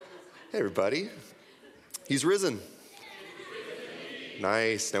Hey, everybody. He's risen.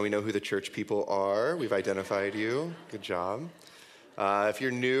 Nice. Now we know who the church people are. We've identified you. Good job. If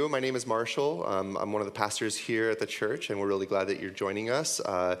you're new, my name is Marshall. I'm one of the pastors here at the church, and we're really glad that you're joining us.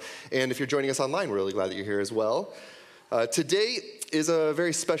 And if you're joining us online, we're really glad that you're here as well. Today is a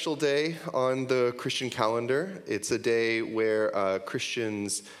very special day on the Christian calendar. It's a day where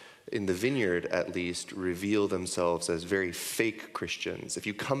Christians, in the Vineyard at least, reveal themselves as very fake Christians. If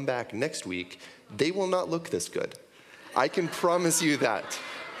you come back next week, they will not look this good. I can promise you that.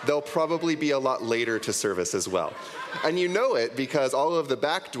 They'll probably be a lot later to service as well. And you know it because all of the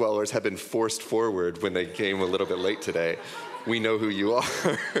back dwellers have been forced forward when they came a little bit late today. We know who you are.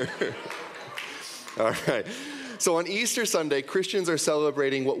 All right. So on Easter Sunday, Christians are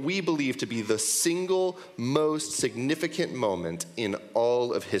celebrating what we believe to be the single most significant moment in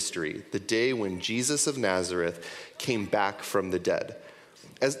all of history, the day when Jesus of Nazareth came back from the dead.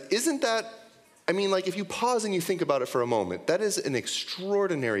 If you pause and you think about it for a moment, that is an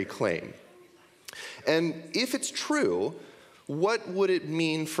extraordinary claim. And if it's true, what would it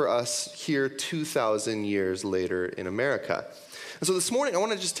mean for us here 2,000 years later in America? And so this morning, I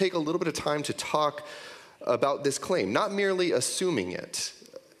want to just take a little bit of time to talk about this claim, not merely assuming it.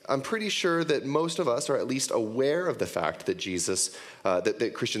 I'm pretty sure that most of us are at least aware of the fact that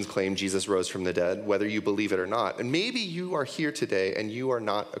that Christians claim Jesus rose from the dead, whether you believe it or not. And maybe you are here today and you are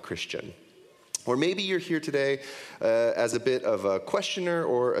not a Christian. Or maybe you're here today as a bit of a questioner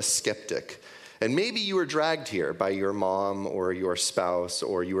or a skeptic. And maybe you were dragged here by your mom or your spouse,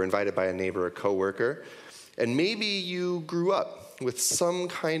 or you were invited by a neighbor or coworker. And maybe you grew up with some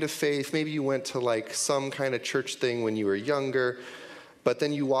kind of faith. Maybe you went to some kind of church thing when you were younger, but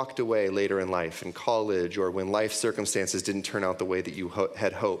then you walked away later in life, in college, or when life circumstances didn't turn out the way that you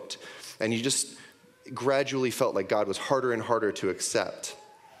had hoped. And you just gradually felt like God was harder and harder to accept.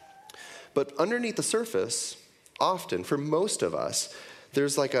 But underneath the surface, often, for most of us,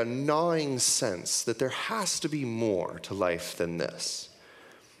 there's like a gnawing sense that there has to be more to life than this.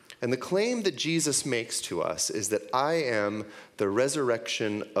 And the claim that Jesus makes to us is that I am the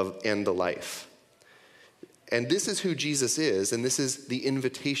resurrection and the life. And this is who Jesus is, and this is the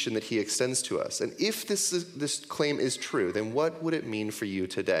invitation that he extends to us. And if this claim is true, then what would it mean for you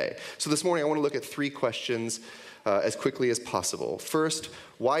today? So this morning I want to look at three questions as quickly as possible. First,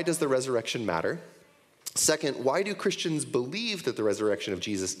 why does the resurrection matter? Second, why do Christians believe that the resurrection of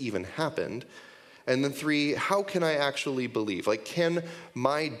Jesus even happened? And then three, how can I actually believe? Can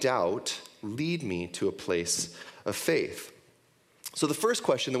my doubt lead me to a place of faith? So the first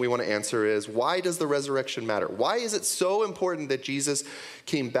question that we want to answer is, why does the resurrection matter? Why is it so important that Jesus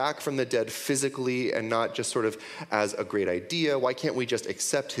came back from the dead physically and not just sort of as a great idea? Why can't we just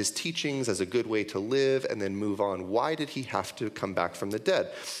accept his teachings as a good way to live and then move on? Why did he have to come back from the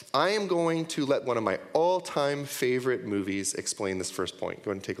dead? I am going to let one of my all-time favorite movies explain this first point.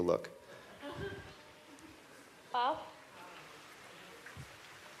 Go ahead and take a look. Bob?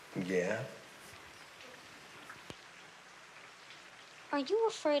 Yeah? Are you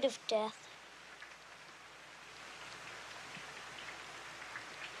afraid of death?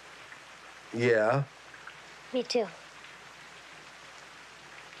 Yeah. Me too.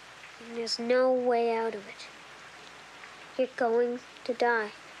 And there's no way out of it. You're going to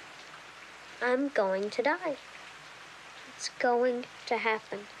die. I'm going to die. It's going to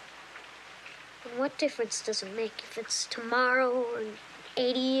happen. And what difference does it make if it's tomorrow or in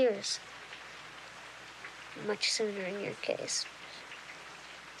 80 years? Much sooner in your case.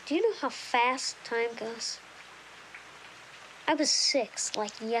 Do you know how fast time goes? I was 6,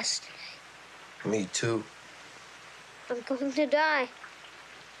 like yesterday. Me too. I'm going to die.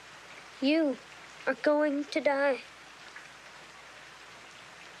 You are going to die.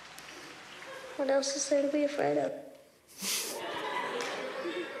 What else is there to be afraid of?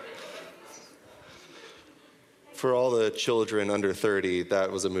 For all the children under 30,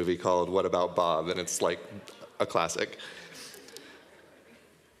 that was a movie called What About Bob? And it's like a classic.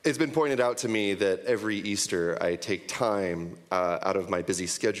 It's been pointed out to me that every Easter I take time out of my busy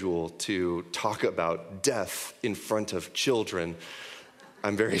schedule to talk about death in front of children.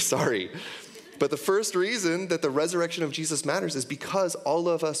 I'm very sorry. But the first reason that the resurrection of Jesus matters is because all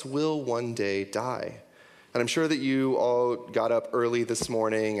of us will one day die. And I'm sure that you all got up early this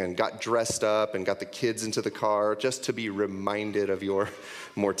morning and got dressed up and got the kids into the car just to be reminded of your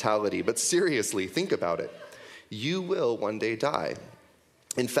mortality. But seriously, think about it. You will one day die.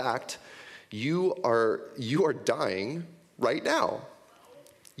 In fact, you are dying right now.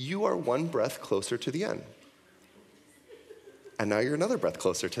 You are one breath closer to the end. And now you're another breath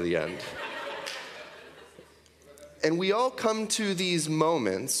closer to the end. And we all come to these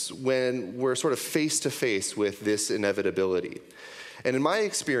moments when we're sort of face to face with this inevitability. And in my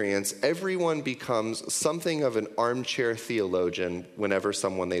experience, everyone becomes something of an armchair theologian whenever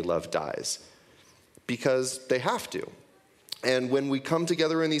someone they love dies, because they have to. And when we come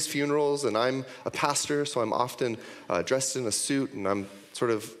together in these funerals, and I'm a pastor, so I'm often dressed in a suit, and I'm sort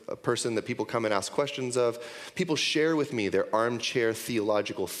of a person that people come and ask questions of, people share with me their armchair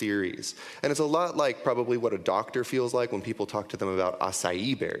theological theories. And it's a lot like probably what a doctor feels like when people talk to them about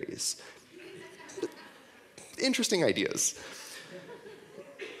acai berries. Interesting ideas.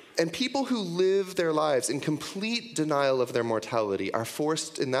 And people who live their lives in complete denial of their mortality are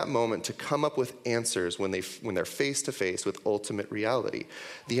forced in that moment to come up with answers when they're face to face with ultimate reality.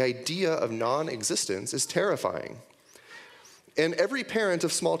 The idea of non-existence is terrifying. And every parent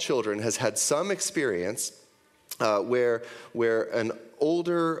of small children has had some experience where an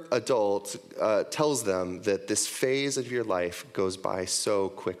older adult tells them that this phase of your life goes by so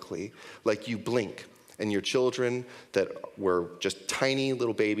quickly, like you blink. And your children that were just tiny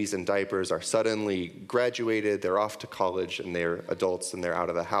little babies in diapers are suddenly graduated, they're off to college, and they're adults, and they're out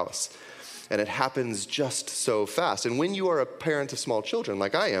of the house. And it happens just so fast. And when you are a parent of small children,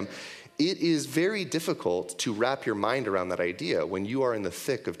 like I am, it is very difficult to wrap your mind around that idea when you are in the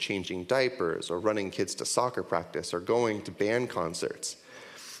thick of changing diapers or running kids to soccer practice or going to band concerts.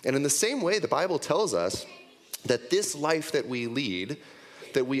 And in the same way, the Bible tells us that this life that we lead,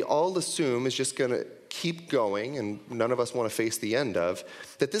 that we all assume is just going to keep going and none of us want to face the end of,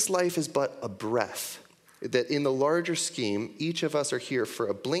 that this life is but a breath, that in the larger scheme, each of us are here for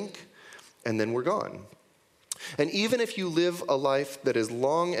a blink and then we're gone. And even if you live a life that is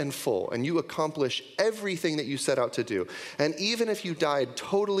long and full and you accomplish everything that you set out to do, and even if you died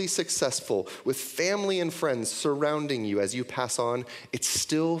totally successful with family and friends surrounding you as you pass on, it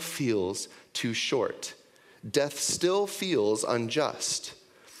still feels too short. Death still feels unjust.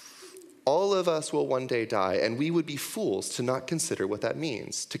 All of us will one day die, and we would be fools to not consider what that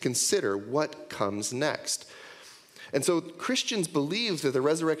means, to consider what comes next. And so Christians believe that the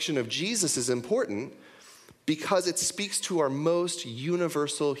resurrection of Jesus is important because it speaks to our most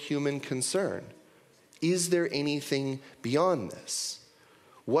universal human concern. Is there anything beyond this?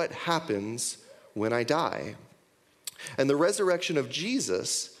 What happens when I die? And the resurrection of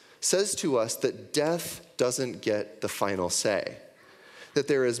Jesus says to us that death doesn't get the final say, that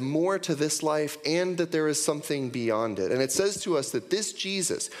there is more to this life and that there is something beyond it. And it says to us that this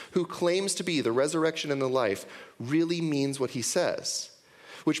Jesus, who claims to be the resurrection and the life, really means what he says.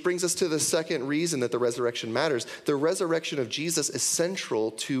 Which brings us to the second reason that the resurrection matters. The resurrection of Jesus is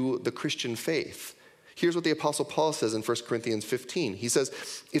central to the Christian faith. Here's what the Apostle Paul says in 1 Corinthians 15. He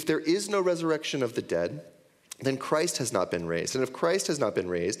says, if there is no resurrection of the dead, then Christ has not been raised. And if Christ has not been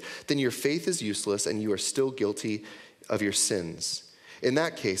raised, then your faith is useless and you are still guilty of your sins. In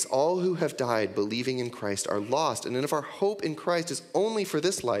that case, all who have died believing in Christ are lost. And if our hope in Christ is only for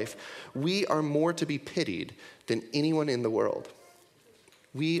this life, we are more to be pitied than anyone in the world.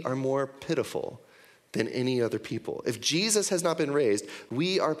 We are more pitiful than any other people. If Jesus has not been raised,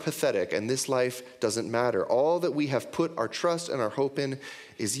 we are pathetic and this life doesn't matter. All that we have put our trust and our hope in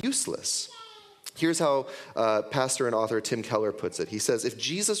is useless. Here's how pastor and author Tim Keller puts it. He says, if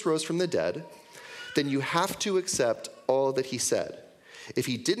Jesus rose from the dead, then you have to accept all that he said. If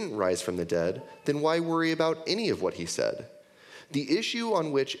he didn't rise from the dead, then why worry about any of what he said? The issue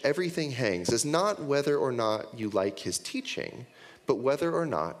on which everything hangs is not whether or not you like his teaching, but whether or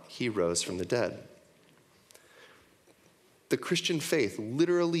not he rose from the dead. The Christian faith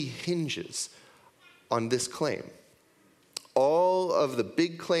literally hinges on this claim. All of the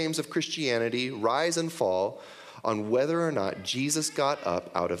big claims of Christianity rise and fall on whether or not Jesus got up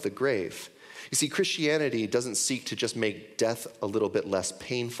out of the grave. You see, Christianity doesn't seek to just make death a little bit less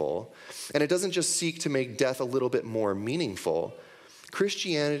painful, and it doesn't just seek to make death a little bit more meaningful.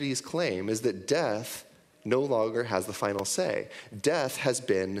 Christianity's claim is that death no longer has the final say. Death has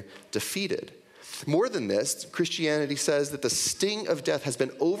been defeated. More than this, Christianity says that the sting of death has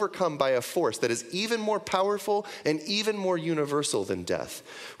been overcome by a force that is even more powerful and even more universal than death,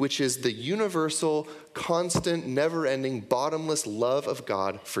 which is the universal, constant, never-ending, bottomless love of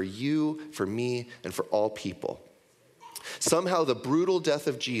God for you, for me, and for all people. Somehow the brutal death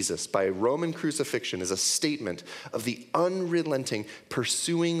of Jesus by Roman crucifixion is a statement of the unrelenting,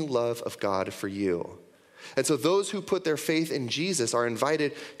 pursuing love of God for you. And so those who put their faith in Jesus are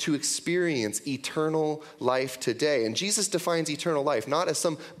invited to experience eternal life today. And Jesus defines eternal life not as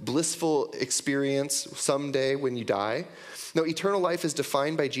some blissful experience someday when you die. No, eternal life is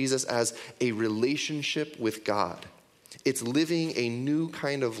defined by Jesus as a relationship with God. It's living a new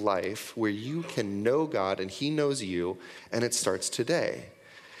kind of life where you can know God and he knows you, and it starts today.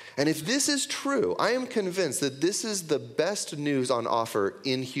 And if this is true, I am convinced that this is the best news on offer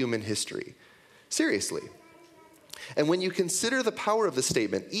in human history. Seriously. And when you consider the power of the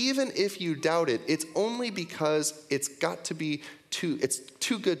statement, even if you doubt it, it's only because it's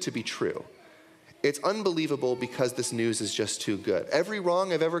too good to be true. It's unbelievable because this news is just too good. Every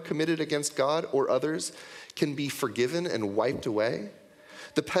wrong I've ever committed against God or others can be forgiven and wiped away.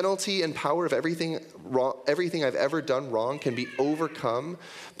 The penalty and power of everything I've ever done wrong can be overcome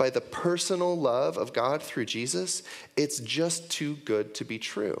by the personal love of God through Jesus. It's just too good to be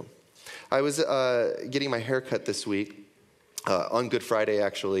true. I was getting my hair cut this week. On Good Friday,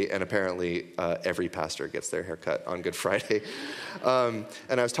 actually, and apparently every pastor gets their hair cut on Good Friday. And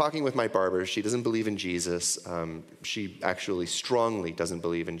I was talking with my barber. She doesn't believe in Jesus. She actually strongly doesn't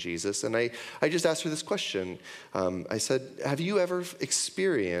believe in Jesus. And I just asked her this question. I said, have you ever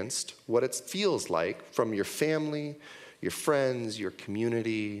experienced what it feels like from your family, your friends, your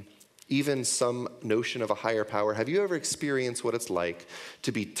community, even some notion of a higher power? Have you ever experienced what it's like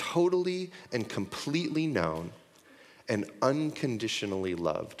to be totally and completely known and unconditionally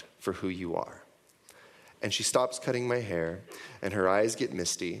loved for who you are? And she stops cutting my hair, and her eyes get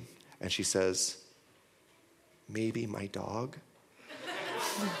misty, and she says, maybe my dog?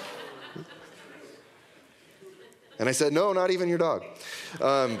 And I said, no, not even your dog.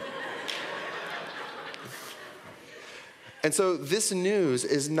 And so this news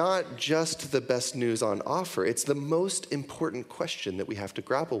is not just the best news on offer. It's the most important question that we have to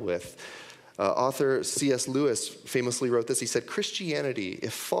grapple with. Author C.S. Lewis famously wrote this. He said, Christianity,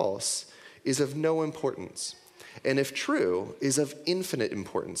 if false, is of no importance, and if true, is of infinite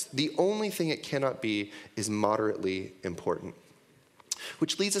importance. The only thing it cannot be is moderately important.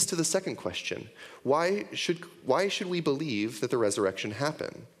 Which leads us to the second question. Why should we believe that the resurrection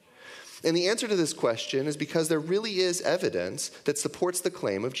happened? And the answer to this question is because there really is evidence that supports the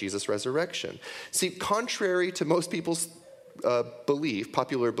claim of Jesus' resurrection. See, contrary to most people's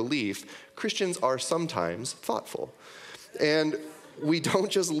popular belief, Christians are sometimes thoughtful. And we don't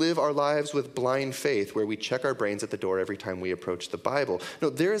just live our lives with blind faith where we check our brains at the door every time we approach the Bible. No,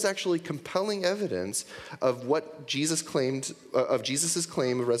 there is actually compelling evidence of what Jesus claimed, of Jesus'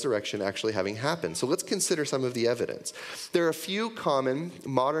 claim of resurrection actually having happened. So let's consider some of the evidence. There are a few common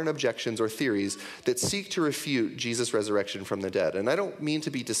modern objections or theories that seek to refute Jesus' resurrection from the dead. And I don't mean to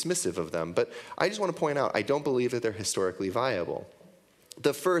be dismissive of them, but I just want to point out I don't believe that they're historically viable.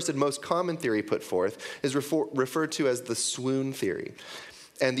 The first and most common theory put forth is referred to as the swoon theory.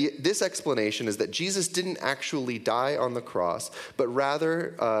 And this explanation is that Jesus didn't actually die on the cross, but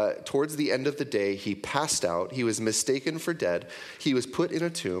rather, towards the end of the day, he passed out, he was mistaken for dead, he was put in a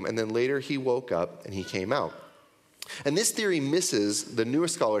tomb, and then later he woke up and he came out. And this theory misses the newer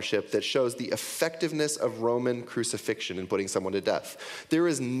scholarship that shows the effectiveness of Roman crucifixion in putting someone to death. There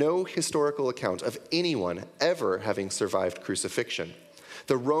is no historical account of anyone ever having survived crucifixion.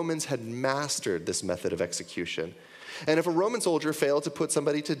 The Romans had mastered this method of execution. And if a Roman soldier failed to put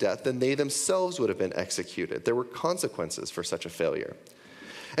somebody to death, then they themselves would have been executed. There were consequences for such a failure.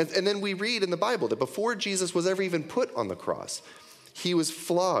 And then we read in the Bible that before Jesus was ever even put on the cross, he was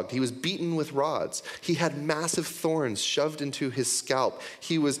flogged. He was beaten with rods. He had massive thorns shoved into his scalp.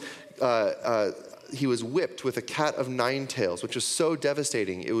 He was whipped with a cat of nine tails, which was so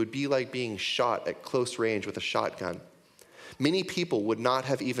devastating, it would be like being shot at close range with a shotgun. Many people would not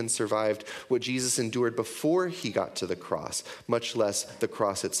have even survived what Jesus endured before he got to the cross, much less the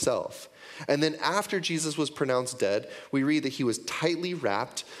cross itself. And then after Jesus was pronounced dead, we read that he was tightly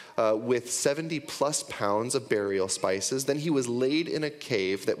wrapped with 70 plus pounds of burial spices. Then he was laid in a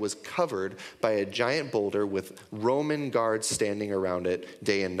cave that was covered by a giant boulder with Roman guards standing around it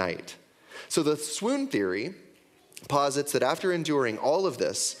day and night. So the swoon theory posits that after enduring all of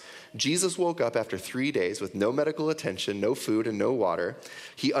this, Jesus woke up after 3 days with no medical attention, no food, and no water.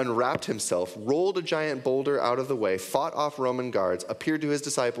 He unwrapped himself, rolled a giant boulder out of the way, fought off Roman guards, appeared to his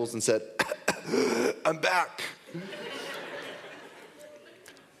disciples, and said, I'm back.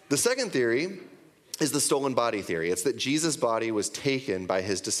 The second theory is the stolen body theory. It's that Jesus' body was taken by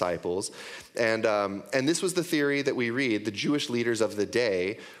his disciples. And this was the theory that we read the Jewish leaders of the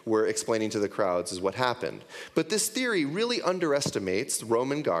day were explaining to the crowds is what happened. But this theory really underestimates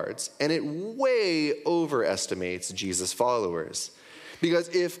Roman guards, and it way overestimates Jesus' followers. Because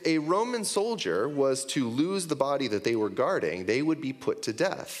if a Roman soldier was to lose the body that they were guarding, they would be put to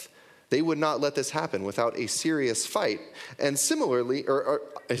death. They would not let this happen without a serious fight. And similarly, or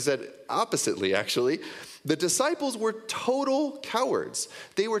I said oppositely actually, the disciples were total cowards.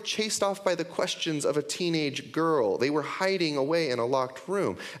 They were chased off by the questions of a teenage girl. They were hiding away in a locked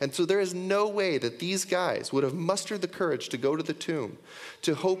room. And so there is no way that these guys would have mustered the courage to go to the tomb,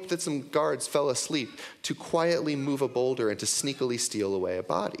 to hope that some guards fell asleep, to quietly move a boulder and to sneakily steal away a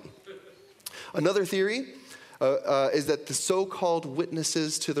body. Another theory is that the so-called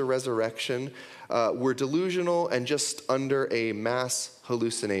witnesses to the resurrection were delusional and just under a mass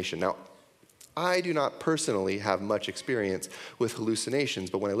hallucination. Now, I do not personally have much experience with hallucinations,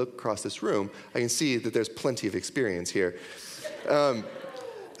 but when I look across this room, I can see that there's plenty of experience here. I'm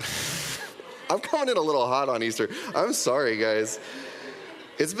coming in a little hot on Easter. I'm sorry, guys.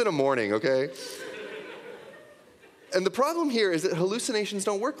 It's been a morning, okay? And the problem here is that hallucinations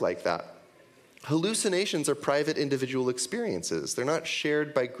don't work like that. Hallucinations are private individual experiences. They're not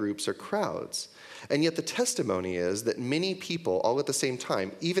shared by groups or crowds. And yet the testimony is that many people, all at the same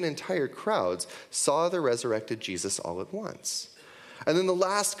time, even entire crowds, saw the resurrected Jesus all at once. And then the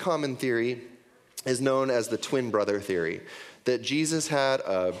last common theory is known as the twin brother theory, that Jesus had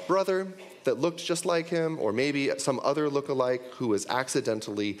a brother that looked just like him, or maybe some other look-alike who was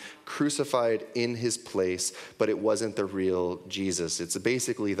accidentally crucified in his place, but it wasn't the real Jesus. It's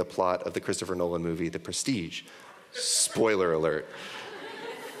basically the plot of the Christopher Nolan movie, The Prestige. Spoiler alert.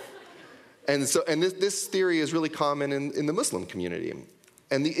 And this theory is really common in the Muslim community.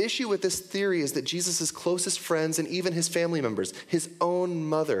 And the issue with this theory is that Jesus' closest friends and even his family members, his own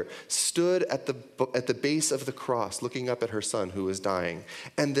mother, stood at the base of the cross looking up at her son who was dying,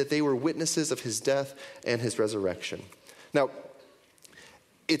 and that they were witnesses of his death and his resurrection. Now,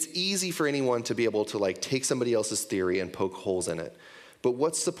 it's easy for anyone to be able to take somebody else's theory and poke holes in it. But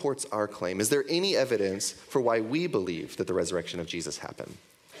what supports our claim? Is there any evidence for why we believe that the resurrection of Jesus happened?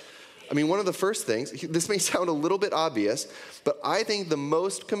 I mean, one of the first things, this may sound a little bit obvious, but I think the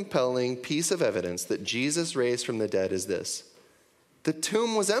most compelling piece of evidence that Jesus raised from the dead is this. The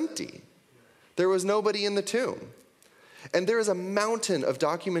tomb was empty. There was nobody in the tomb. And there is a mountain of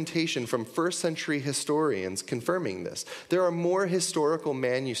documentation from first century historians confirming this. There are more historical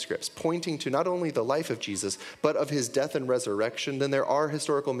manuscripts pointing to not only the life of Jesus, but of his death and resurrection than there are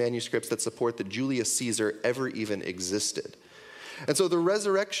historical manuscripts that support that Julius Caesar ever even existed. And so the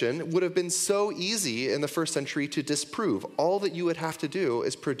resurrection would have been so easy in the first century to disprove. All that you would have to do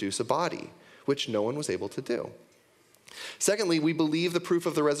is produce a body, which no one was able to do. Secondly, we believe the proof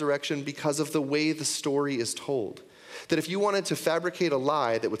of the resurrection because of the way the story is told. That if you wanted to fabricate a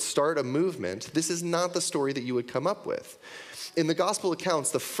lie that would start a movement, this is not the story that you would come up with. In the gospel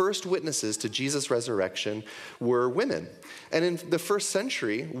accounts, the first witnesses to Jesus' resurrection were women. And in the first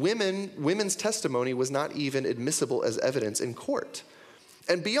century, women's testimony was not even admissible as evidence in court.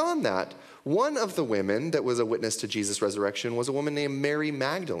 And beyond that, one of the women that was a witness to Jesus' resurrection was a woman named Mary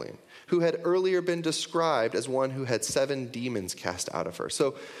Magdalene, who had earlier been described as one who had 7 demons cast out of her.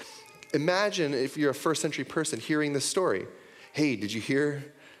 So imagine if you're a first century person hearing this story. Hey, did you hear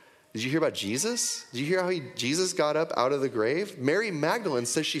about Jesus? Did you hear how Jesus got up out of the grave? Mary Magdalene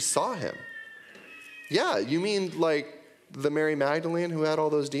says she saw him. Yeah, you mean like the Mary Magdalene who had all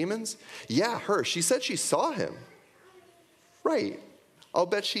those demons? Yeah, her. She said she saw him. Right. I'll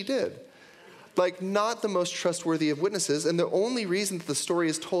bet she did. Not the most trustworthy of witnesses, and the only reason that the story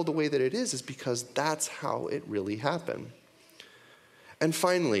is told the way that it is because that's how it really happened. And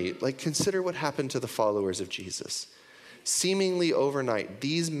finally, consider what happened to the followers of Jesus. Seemingly overnight,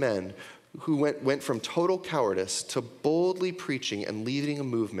 these men who went from total cowardice to boldly preaching and leading a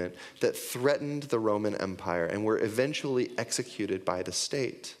movement that threatened the Roman Empire and were eventually executed by the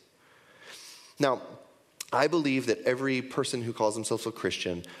state. Now, I believe that every person who calls himself a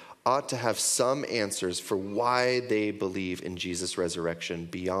Christian ought to have some answers for why they believe in Jesus' resurrection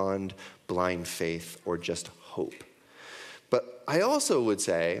beyond blind faith or just hope. But I also would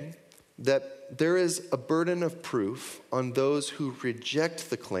say that there is a burden of proof on those who reject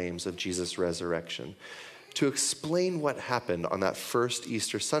the claims of Jesus' resurrection to explain what happened on that first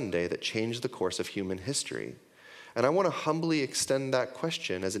Easter Sunday that changed the course of human history. And I want to humbly extend that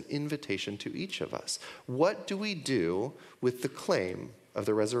question as an invitation to each of us. What do we do with the claim of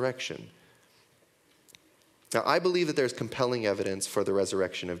the resurrection? Now, I believe that there's compelling evidence for the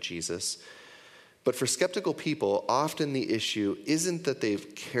resurrection of Jesus. But for skeptical people, often the issue isn't that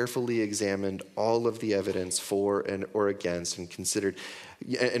they've carefully examined all of the evidence for and or against and considered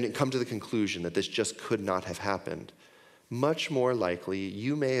and come to the conclusion that this just could not have happened. Much more likely,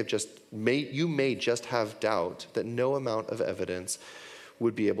 you may just have doubt that no amount of evidence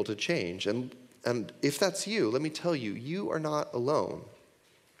would be able to change. And if that's you, let me tell you, you are not alone.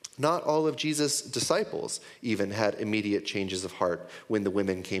 Not all of Jesus' disciples even had immediate changes of heart when the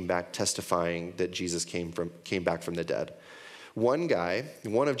women came back testifying that Jesus came back from the dead. One guy,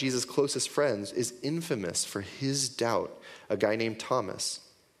 one of Jesus' closest friends, is infamous for his doubt, a guy named Thomas.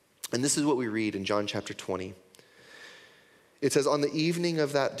 And this is what we read in John chapter 20. It says, "On the evening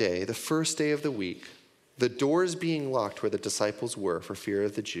of that day, the first day of the week, the doors being locked where the disciples were for fear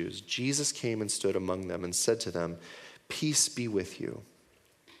of the Jews, Jesus came and stood among them and said to them, 'Peace be with you.'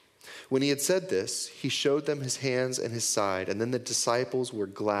 When he had said this, he showed them his hands and his side, and then the disciples were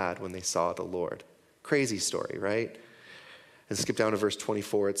glad when they saw the Lord." Crazy story, right? And skip down to verse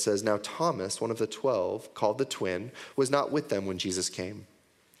 24. It says, "Now Thomas, one of the 12, called the twin, was not with them when Jesus came.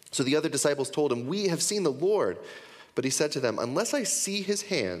 So the other disciples told him, 'We have seen the Lord.' But he said to them, 'Unless I see his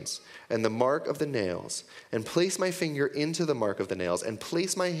hands and the mark of the nails, and place my finger into the mark of the nails, and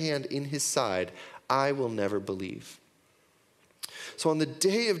place my hand in his side, I will never believe.'" So on the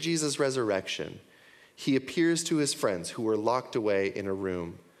day of Jesus' resurrection, he appears to his friends who were locked away in a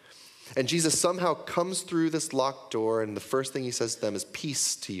room. And Jesus somehow comes through this locked door, and the first thing he says to them is,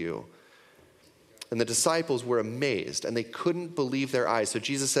 "Peace to you." And the disciples were amazed, and they couldn't believe their eyes. So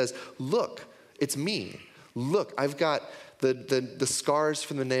Jesus says, "Look, it's me. Look, I've got the scars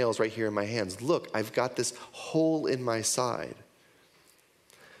from the nails right here in my hands. Look, I've got this hole in my side."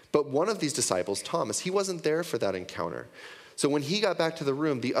 But one of these disciples, Thomas, he wasn't there for that encounter. So when he got back to the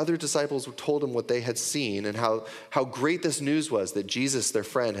room, the other disciples told him what they had seen and how great this news was that Jesus, their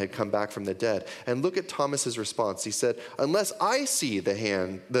friend, had come back from the dead. And look at Thomas's response. He said, "Unless I see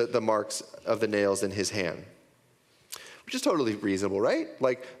the marks of the nails in his hand." Which is totally reasonable, right?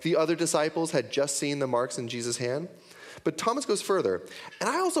 Like the other disciples had just seen the marks in Jesus' hand. But Thomas goes further. "And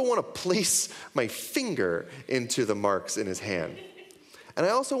I also want to place my finger into the marks in his hand. And I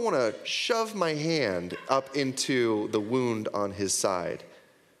also want to shove my hand up into the wound on his side,"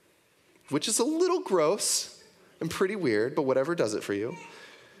 which is a little gross and pretty weird, but whatever does it for you.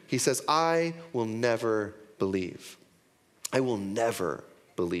 He says, "I will never believe. I will never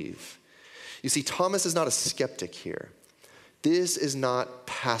believe." You see, Thomas is not a skeptic here. This is not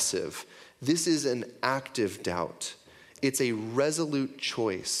passive. This is an active doubt. It's a resolute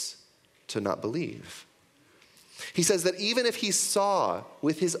choice to not believe. He says that even if he saw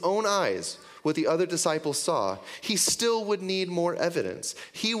with his own eyes what the other disciples saw, he still would need more evidence.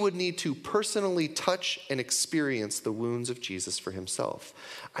 He would need to personally touch and experience the wounds of Jesus for himself.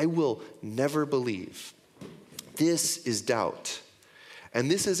 I will never believe. This is doubt.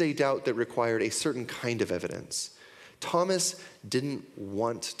 And this is a doubt that required a certain kind of evidence. Thomas didn't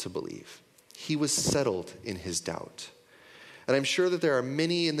want to believe. He was settled in his doubt. And I'm sure that there are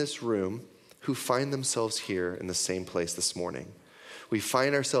many in this room who find themselves here in the same place this morning. We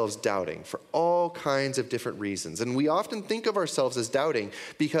find ourselves doubting for all kinds of different reasons. And we often think of ourselves as doubting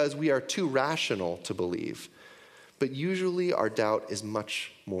because we are too rational to believe. But usually our doubt is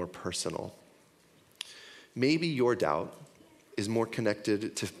much more personal. Maybe your doubt is more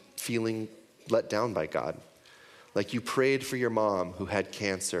connected to feeling let down by God. Like you prayed for your mom who had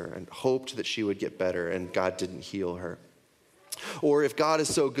cancer and hoped that she would get better and God didn't heal her. Or if God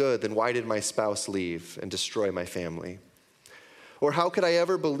is so good, then why did my spouse leave and destroy my family? Or how could I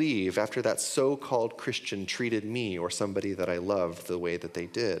ever believe after that so-called Christian treated me or somebody that I loved the way that they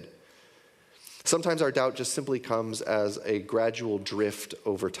did? Sometimes our doubt just simply comes as a gradual drift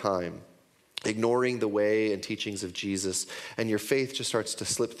over time, ignoring the way and teachings of Jesus, and your faith just starts to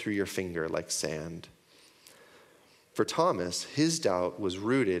slip through your finger like sand. For Thomas, his doubt was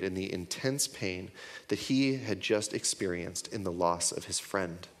rooted in the intense pain that he had just experienced in the loss of his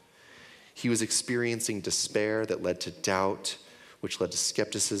friend. He was experiencing despair that led to doubt, which led to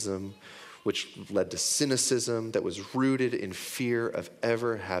skepticism, which led to cynicism that was rooted in fear of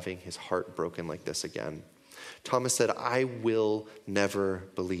ever having his heart broken like this again. Thomas said, "I will never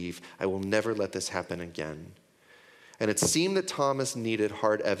believe. I will never let this happen again." And it seemed that Thomas needed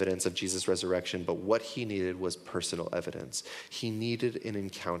hard evidence of Jesus' resurrection, but what he needed was personal evidence. He needed an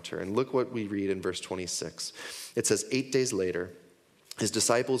encounter. And look what we read in verse 26. It says, 8 days later, his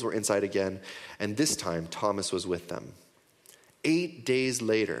disciples were inside again, and this time Thomas was with them. 8 days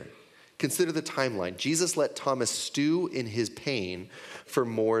later, consider the timeline. Jesus let Thomas stew in his pain for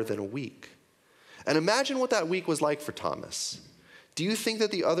more than a week. And imagine what that week was like for Thomas. Do you think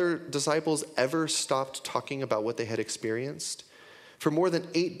that the other disciples ever stopped talking about what they had experienced? For more than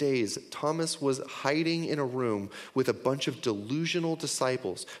 8 days, Thomas was hiding in a room with a bunch of delusional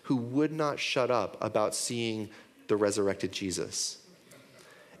disciples who would not shut up about seeing the resurrected Jesus.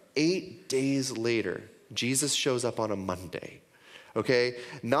 8 days later, Jesus shows up on a Monday. Okay?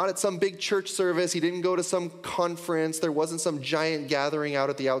 Not at some big church service. He didn't go to some conference. There wasn't some giant gathering out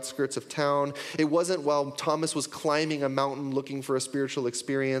at the outskirts of town. It wasn't while Thomas was climbing a mountain looking for a spiritual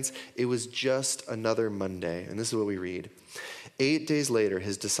experience. It was just another Monday. And this is what we read. 8 days later,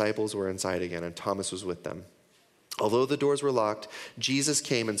 his disciples were inside again, and Thomas was with them. Although the doors were locked, Jesus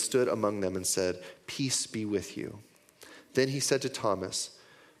came and stood among them and said, "Peace be with you." Then he said to Thomas,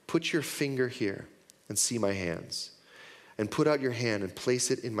 "Put your finger here and see my hands. And put out your hand and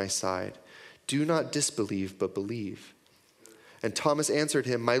place it in my side. Do not disbelieve, but believe." And Thomas answered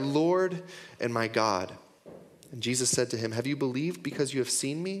him, "My Lord and my God." And Jesus said to him, "Have you believed because you have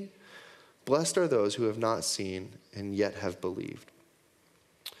seen me? Blessed are those who have not seen and yet have believed."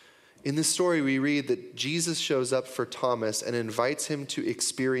 In this story, we read that Jesus shows up for Thomas and invites him to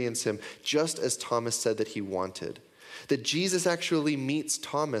experience him just as Thomas said that he wanted. That Jesus actually meets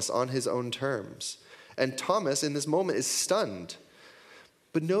Thomas on his own terms. And Thomas, in this moment, is stunned.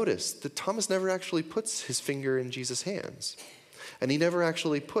 But notice that Thomas never actually puts his finger in Jesus' hands. And he never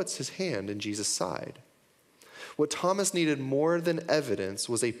actually puts his hand in Jesus' side. What Thomas needed more than evidence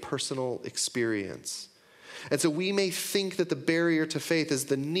was a personal experience. And so we may think that the barrier to faith is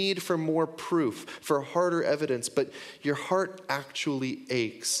the need for more proof, for harder evidence, but your heart actually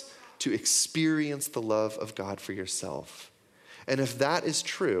aches to experience the love of God for yourself. And if that is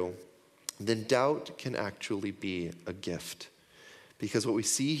true, then doubt can actually be a gift. Because what we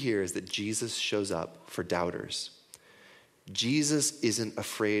see here is that Jesus shows up for doubters. Jesus isn't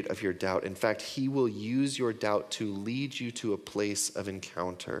afraid of your doubt. In fact, he will use your doubt to lead you to a place of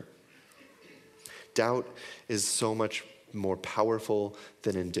encounter. Doubt is so much more powerful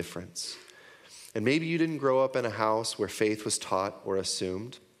than indifference. And maybe you didn't grow up in a house where faith was taught or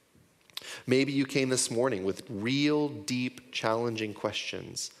assumed. Maybe you came this morning with real, deep, challenging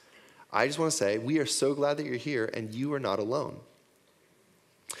questions. I just want to say, we are so glad that you're here and you are not alone.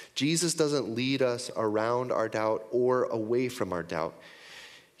 Jesus doesn't lead us around our doubt or away from our doubt.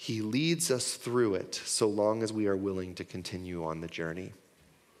 He leads us through it so long as we are willing to continue on the journey.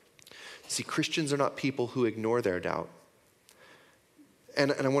 See, Christians are not people who ignore their doubt.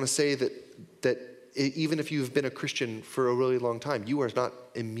 And I want to say that even if you've been a Christian for a really long time, you are not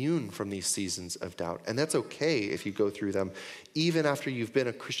immune from these seasons of doubt. And that's okay if you go through them, even after you've been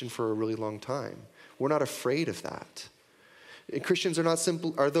a Christian for a really long time. We're not afraid of that. Christians are not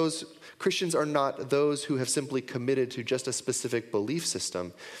those who have simply committed to just a specific belief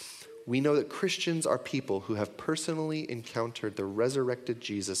system. We know that Christians are people who have personally encountered the resurrected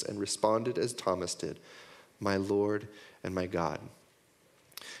Jesus and responded as Thomas did, "My Lord and my God."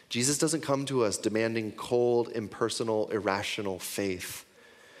 Jesus doesn't come to us demanding cold, impersonal, irrational faith.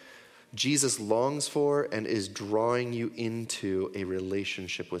 Jesus longs for and is drawing you into a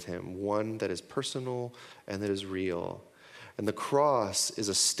relationship with him, one that is personal and that is real. And the cross is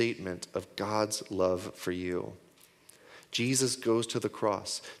a statement of God's love for you. Jesus goes to the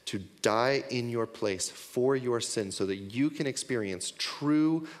cross to die in your place for your sins so that you can experience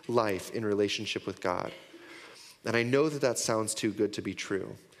true life in relationship with God. And I know that sounds too good to be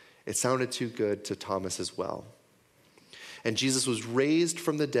true. It sounded too good to Thomas as well. And Jesus was raised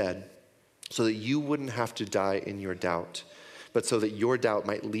from the dead so that you wouldn't have to die in your doubt, but so that your doubt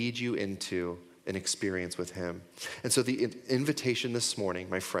might lead you into an experience with him. And so the invitation this morning,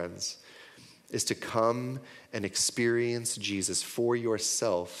 my friends, is to come and experience Jesus for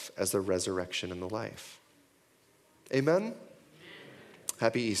yourself as the resurrection and the life. Amen?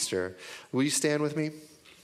 Happy Easter. Will you stand with me?